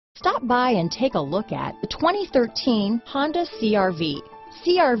Stop by and take a look at the 2013 Honda CR-V.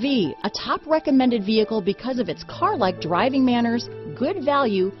 CR-V, a top recommended vehicle because of its car-like driving manners, good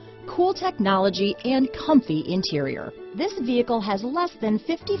value, cool technology, and comfy interior. This vehicle has less than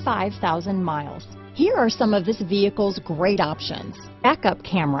 55,000 miles. Here are some of this vehicle's great options: backup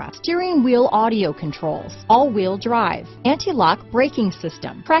camera, steering wheel audio controls, all-wheel drive, anti-lock braking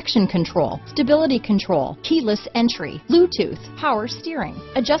system, traction control, stability control, keyless entry, Bluetooth, power steering,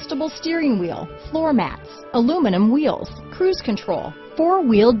 adjustable steering wheel, floor mats, aluminum wheels, cruise control,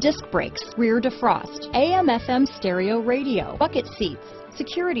 four-wheel disc brakes, rear defrost, AM/FM stereo radio, bucket seats,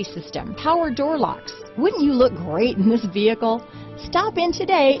 security system, power door locks. Wouldn't you look great in this vehicle? Stop in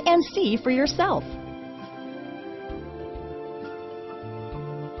today and see for yourself.